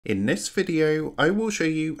In this video, I will show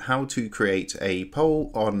you how to create a poll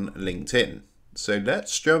on LinkedIn. So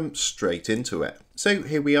let's jump straight into it. So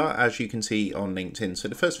here we are, as you can see on LinkedIn. So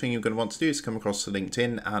the first thing you're going to want to do is come across to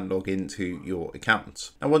LinkedIn and log into your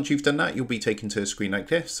account. Now, once you've done that, you'll be taken to a screen like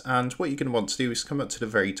this. And what you're going to want to do is come up to the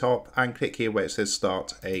very top and click here where it says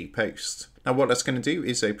start a post. Now what that's going to do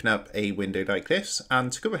is open up a window like this,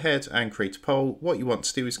 and to go ahead and create a poll, what you want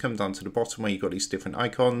to do is come down to the bottom where you've got these different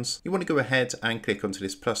icons. You want to go ahead and click onto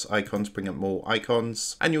this plus icon to bring up more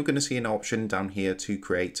icons, and you're going to see an option down here to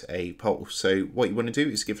create a poll. So what you want to do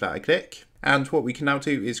is give that a click. And what we can now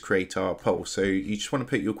do is create our poll. So you just want to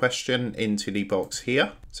put your question into the box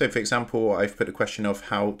here. So for example, I've put a question of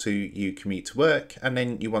how do you commute to work, and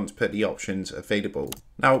then you want to put the options available.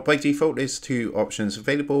 Now by default there's two options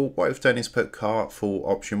available. What I've done is put car for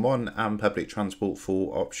option 1 and public transport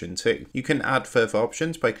for option 2. You can add further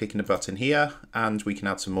options by clicking the button here, and we can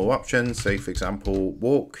add some more options. So for example,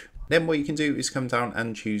 walk. Then what you can do is come down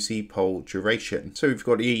and choose the poll duration. So we've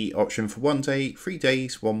got the option for 1 day, 3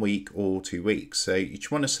 days, 1 week, or 2 weeks. So you just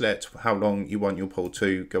want to select how long you want your poll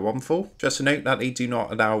to go on for. Just a note that they do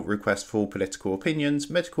not allow requests for political opinions,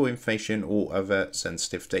 medical information, or other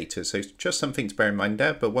sensitive data. So just something to bear in mind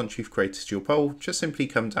there. But once you've created your poll, just simply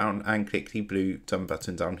come down and click the blue done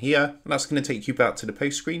button down here. And that's going to take you back to the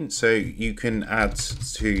post screen. So you can add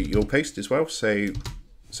to your post as well. So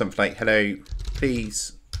something like, hello,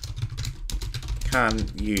 please, can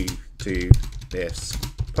you do this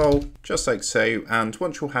poll? Just like so. And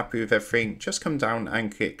once you're happy with everything, just come down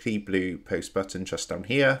and click the blue post button just down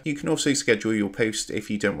here. You can also schedule your post if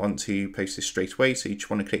you don't want to post this straight away. So you just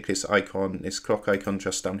want to click this icon, this clock icon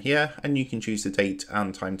just down here, and you can choose the date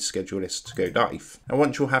and time to schedule this to go live. And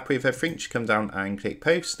once you're happy with everything, just come down and click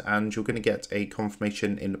post, and you're going to get a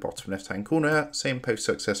confirmation in the bottom left hand corner saying post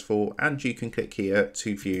successful, and you can click here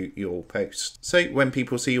to view your post. So when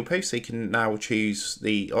people see your post, they can now choose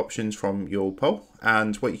the options from your poll.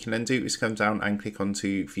 And what you can then do is come down and click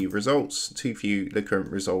onto view results to view the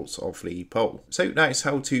current results of the poll. So that is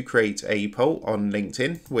how to create a poll on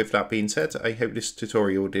LinkedIn. With that being said, I hope this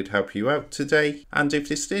tutorial did help you out today. And if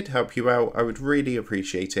this did help you out, I would really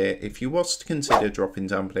appreciate it if you was to consider dropping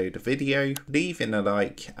down below the video, leaving a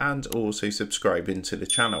like, and also subscribing to the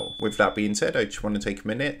channel. With that being said, I just want to take a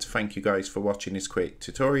minute to thank you guys for watching this quick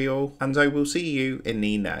tutorial, and I will see you in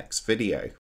the next video.